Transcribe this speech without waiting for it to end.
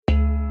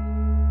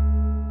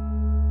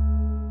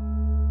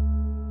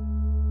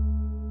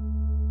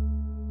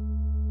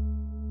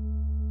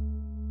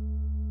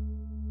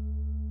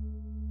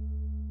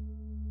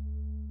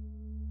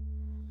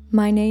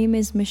My name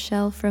is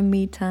Michelle from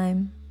Me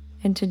Time,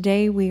 and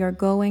today we are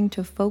going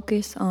to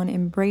focus on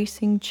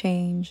embracing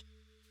change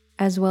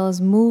as well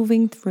as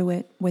moving through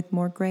it with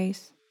more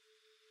grace.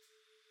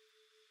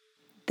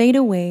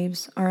 Theta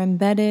waves are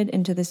embedded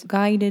into this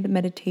guided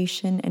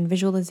meditation and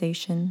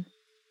visualization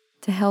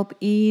to help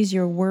ease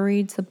your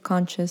worried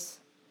subconscious,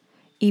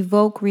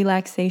 evoke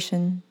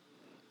relaxation,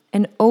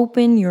 and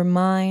open your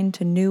mind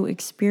to new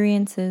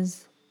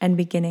experiences and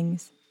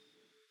beginnings.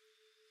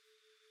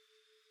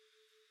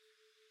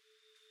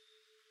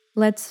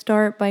 Let's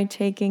start by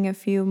taking a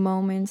few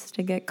moments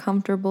to get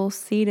comfortable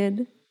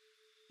seated,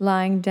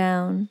 lying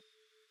down,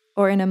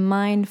 or in a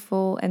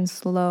mindful and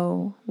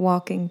slow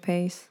walking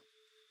pace.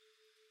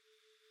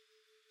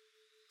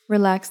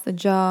 Relax the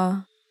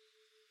jaw,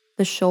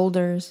 the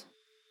shoulders,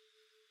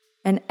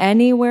 and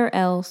anywhere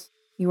else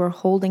you are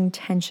holding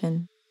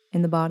tension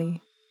in the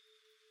body.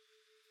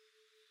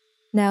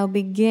 Now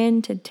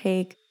begin to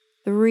take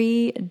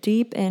 3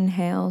 deep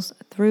inhales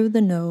through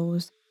the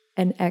nose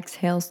and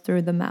exhales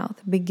through the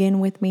mouth. Begin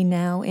with me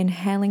now,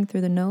 inhaling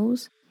through the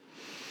nose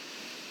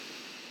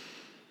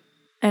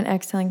and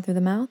exhaling through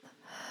the mouth.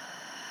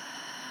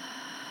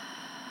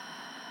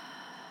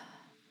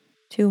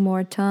 2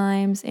 more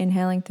times,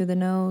 inhaling through the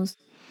nose,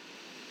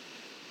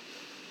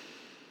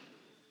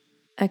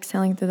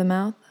 exhaling through the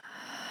mouth.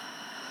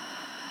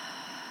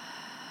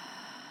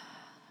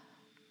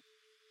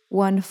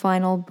 1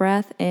 final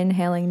breath,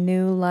 inhaling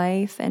new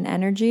life and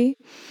energy,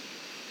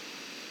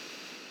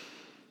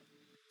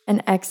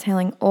 and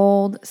exhaling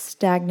old,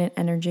 stagnant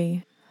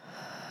energy.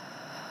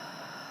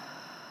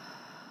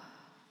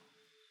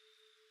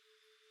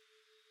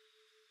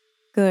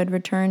 Good.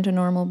 Return to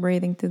normal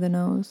breathing through the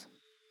nose.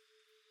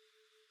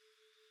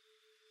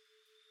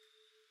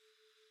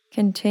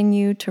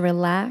 Continue to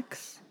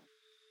relax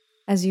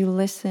as you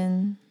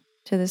listen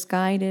to this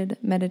guided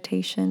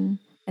meditation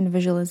and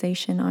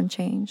visualization on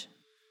change.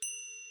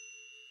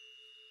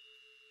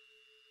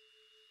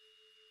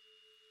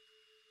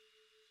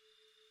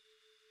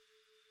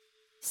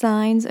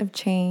 Signs of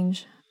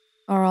change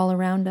are all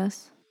around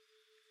us.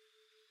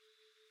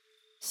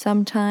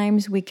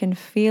 Sometimes we can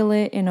feel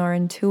it in our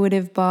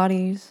intuitive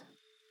bodies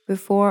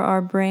before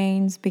our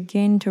brains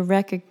begin to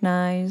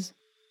recognize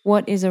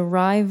what is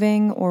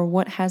arriving or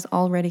what has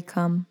already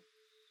come.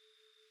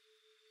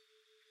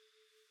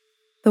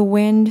 The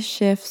wind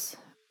shifts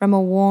from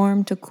a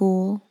warm to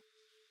cool.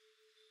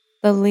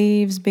 The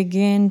leaves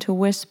begin to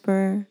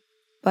whisper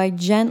by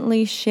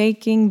gently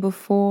shaking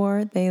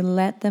before they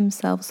let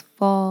themselves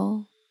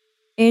fall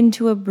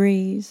into a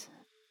breeze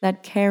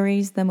that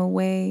carries them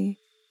away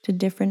to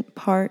different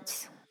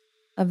parts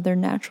of their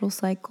natural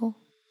cycle.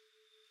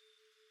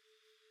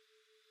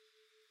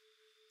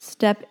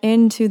 Step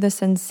into the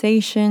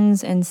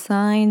sensations and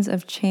signs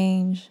of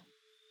change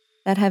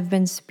that have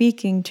been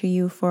speaking to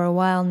you for a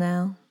while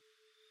now.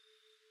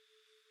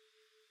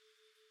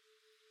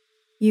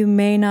 You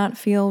may not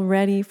feel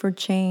ready for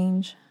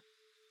change,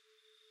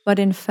 but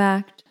in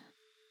fact,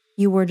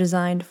 you were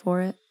designed for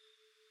it.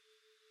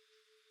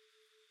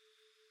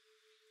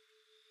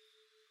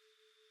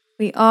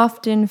 We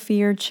often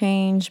fear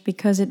change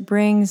because it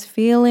brings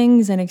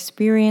feelings and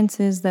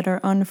experiences that are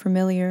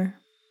unfamiliar.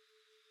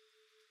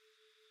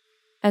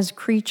 As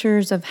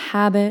creatures of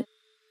habit,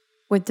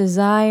 with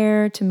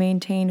desire to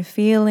maintain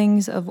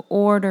feelings of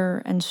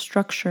order and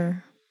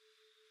structure,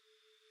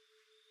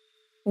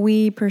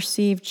 we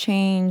perceive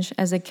change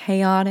as a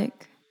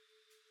chaotic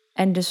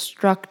and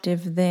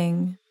destructive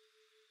thing,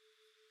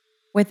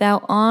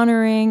 without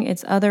honoring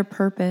its other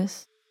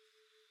purpose,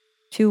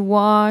 to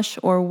wash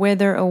or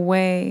wither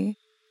away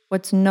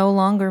what's no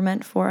longer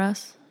meant for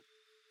us.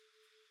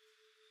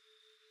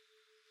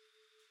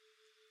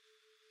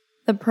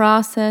 The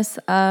process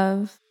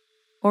of,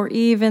 or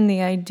even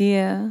the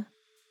idea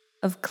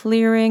of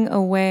clearing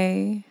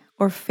away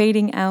or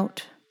fading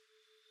out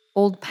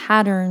old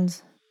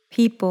patterns,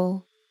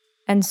 people,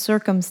 and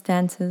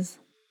circumstances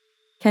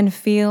can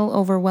feel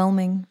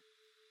overwhelming.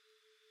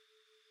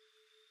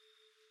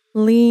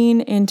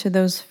 Lean into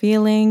those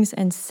feelings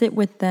and sit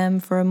with them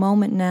for a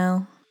moment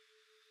now,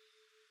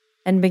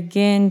 and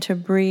begin to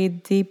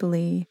breathe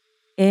deeply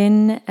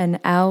in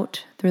and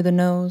out through the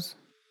nose.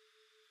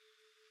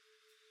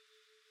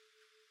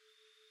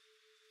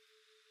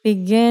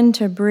 Begin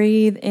to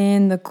breathe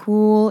in the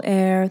cool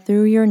air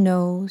through your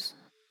nose,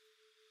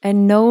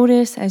 and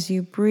notice as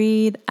you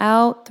breathe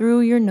out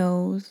through your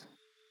nose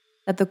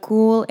that the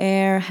cool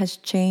air has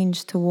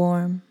changed to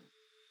warm.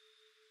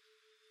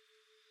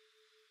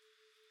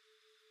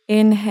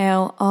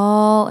 Inhale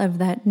all of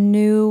that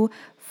new,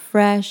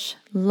 fresh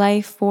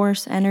life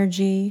force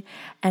energy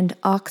and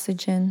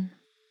oxygen,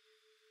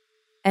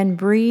 and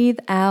breathe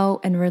out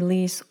and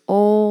release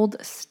old,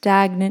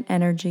 stagnant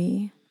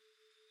energy,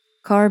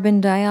 carbon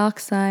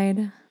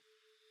dioxide,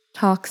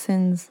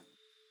 toxins,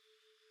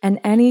 and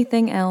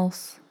anything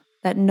else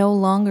that no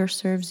longer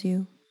serves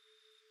you.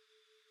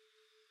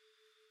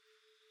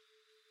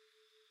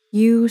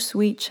 You,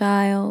 sweet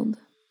child,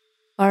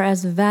 are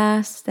as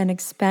vast and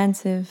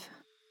expansive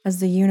as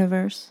the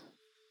universe.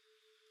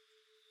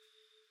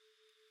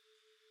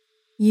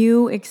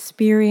 You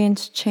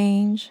experience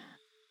change,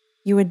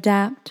 you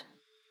adapt,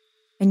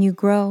 and you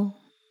grow.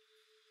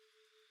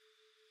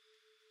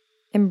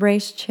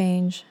 Embrace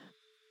change,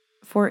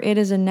 for it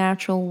is a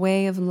natural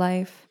way of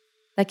life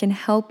that can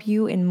help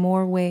you in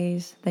more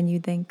ways than you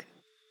think.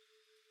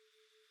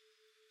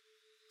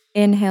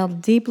 Inhale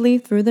deeply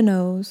through the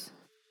nose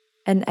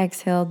and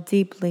exhale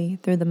deeply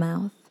through the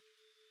mouth.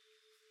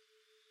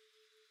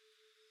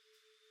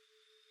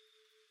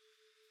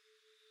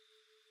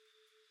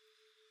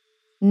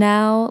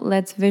 Now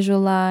let's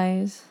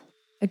visualize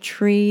a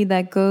tree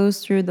that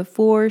goes through the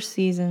 4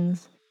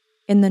 seasons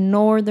in the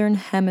northern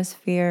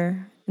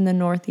hemisphere in the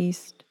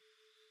northeast.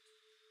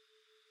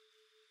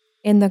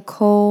 In the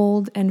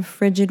cold and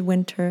frigid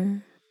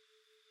winter,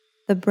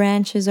 the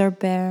branches are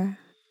bare,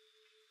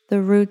 the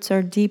roots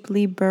are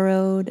deeply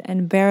burrowed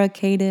and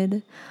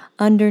barricaded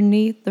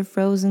underneath the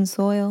frozen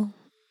soil.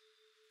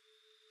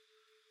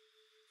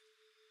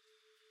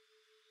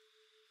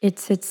 It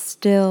sits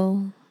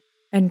still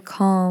and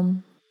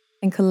calm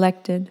and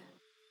collected,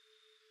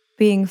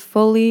 being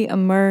fully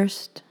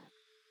immersed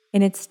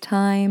in its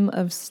time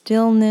of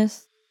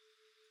stillness,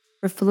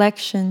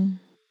 reflection,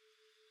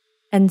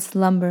 and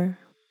slumber.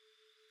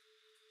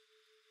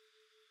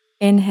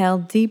 Inhale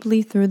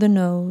deeply through the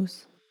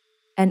nose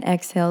and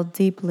exhale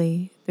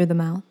deeply through the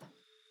mouth.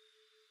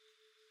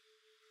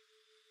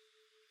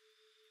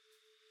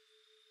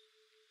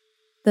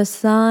 The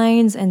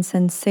signs and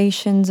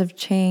sensations of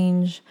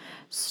change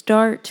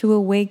start to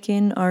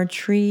awaken our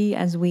tree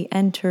as we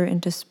enter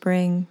into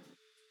spring.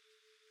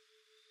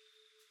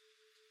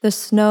 The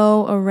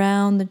snow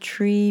around the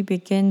tree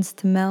begins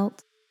to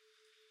melt.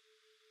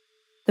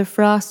 The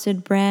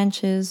frosted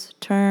branches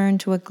turn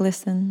to a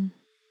glisten.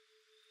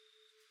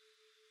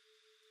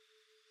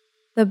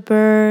 The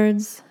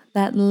birds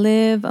that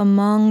live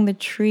among the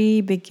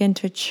tree begin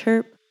to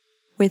chirp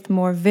with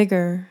more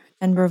vigor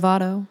and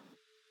bravado.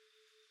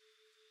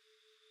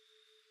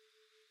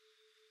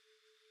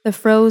 The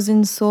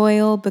frozen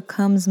soil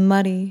becomes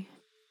muddy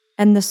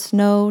and the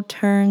snow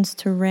turns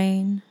to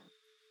rain,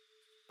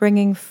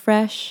 bringing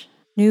fresh,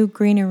 new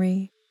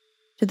greenery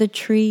to the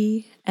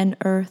tree and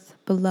earth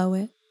below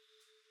it.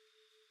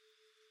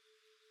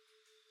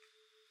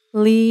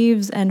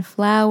 Leaves and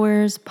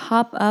flowers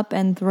pop up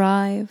and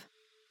thrive.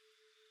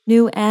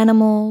 New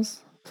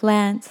animals,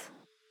 plants,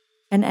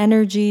 and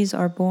energies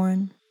are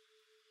born.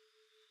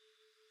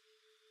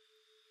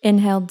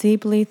 Inhale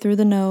deeply through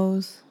the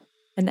nose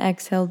and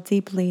exhale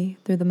deeply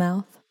through the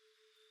mouth.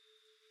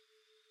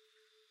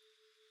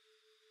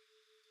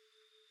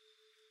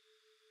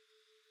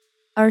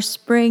 Our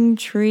spring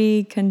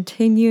tree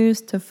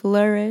continues to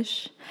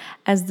flourish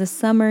as the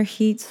summer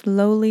heat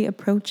slowly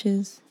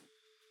approaches.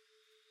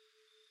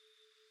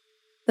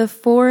 The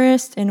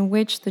forest in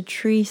which the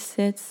tree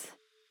sits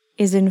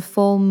is in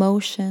full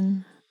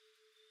motion,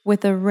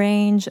 with a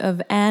range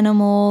of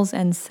animals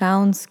and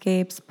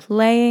soundscapes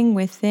playing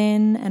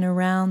within and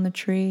around the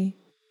tree.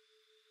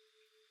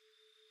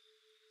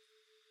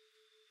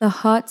 The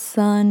hot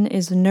sun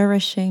is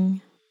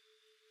nourishing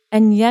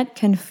and yet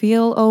can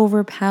feel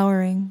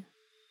overpowering.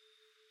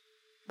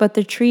 But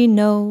the tree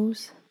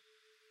knows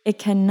it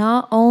can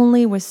not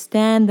only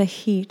withstand the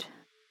heat,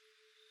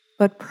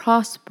 but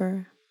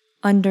prosper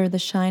under the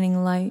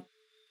shining light.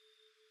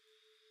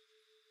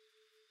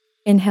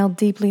 Inhale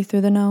deeply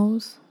through the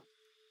nose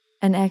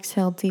and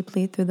exhale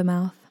deeply through the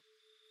mouth.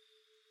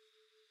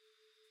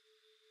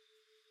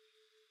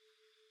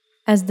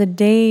 As the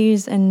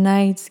days and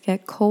nights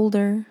get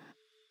colder,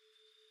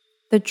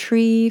 the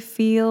tree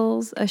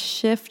feels a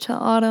shift to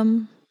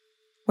autumn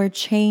where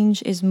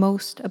change is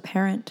most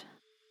apparent.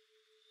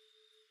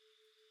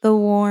 The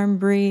warm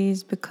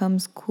breeze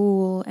becomes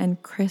cool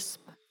and crisp.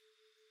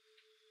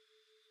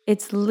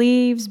 Its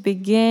leaves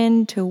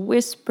begin to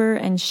whisper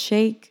and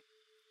shake,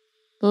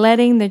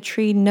 letting the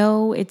tree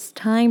know it's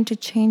time to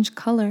change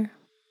color.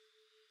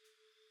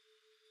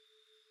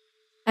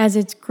 As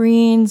its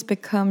greens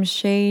become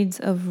shades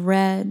of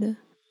red,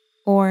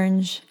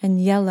 orange,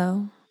 and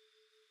yellow,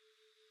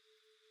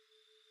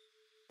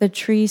 the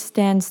tree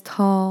stands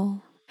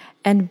tall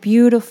and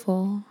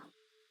beautiful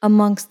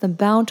amongst the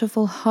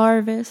bountiful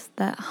harvest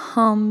that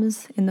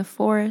hums in the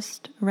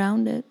forest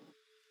around it.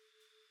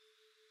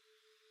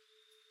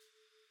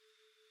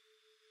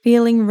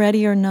 Feeling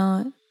ready or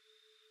not,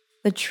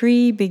 the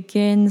tree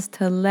begins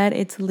to let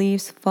its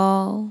leaves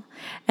fall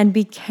and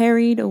be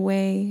carried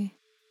away,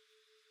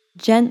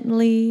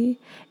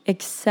 gently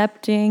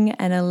accepting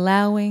and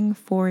allowing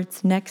for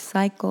its next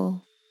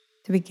cycle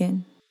to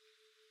begin.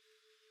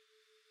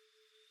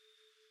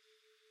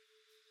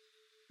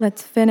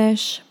 Let's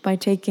finish by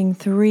taking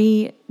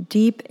 3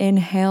 deep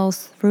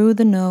inhales through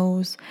the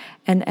nose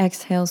and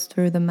exhales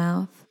through the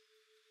mouth.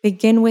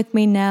 Begin with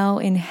me now,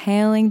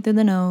 inhaling through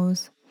the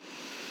nose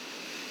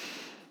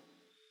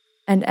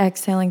and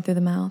exhaling through the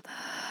mouth.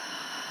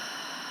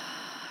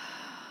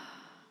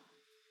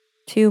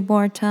 2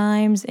 more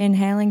times,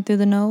 inhaling through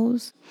the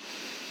nose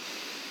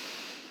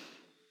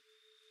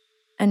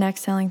and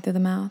exhaling through the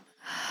mouth.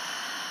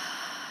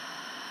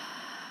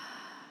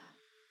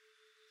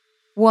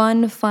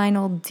 One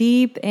final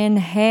deep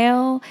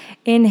inhale,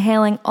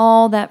 inhaling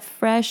all that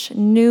fresh,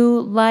 new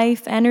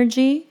life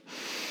energy,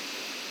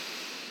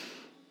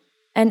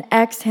 and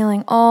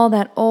exhaling all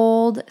that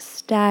old,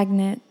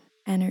 stagnant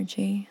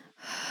energy.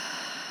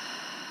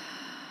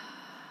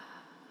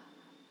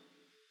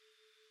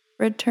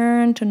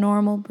 Return to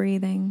normal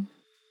breathing.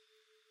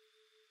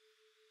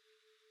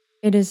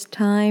 It is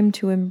time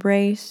to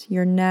embrace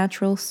your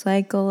natural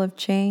cycle of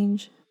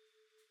change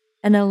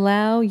and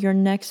allow your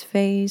next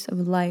phase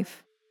of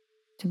life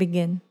to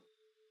begin.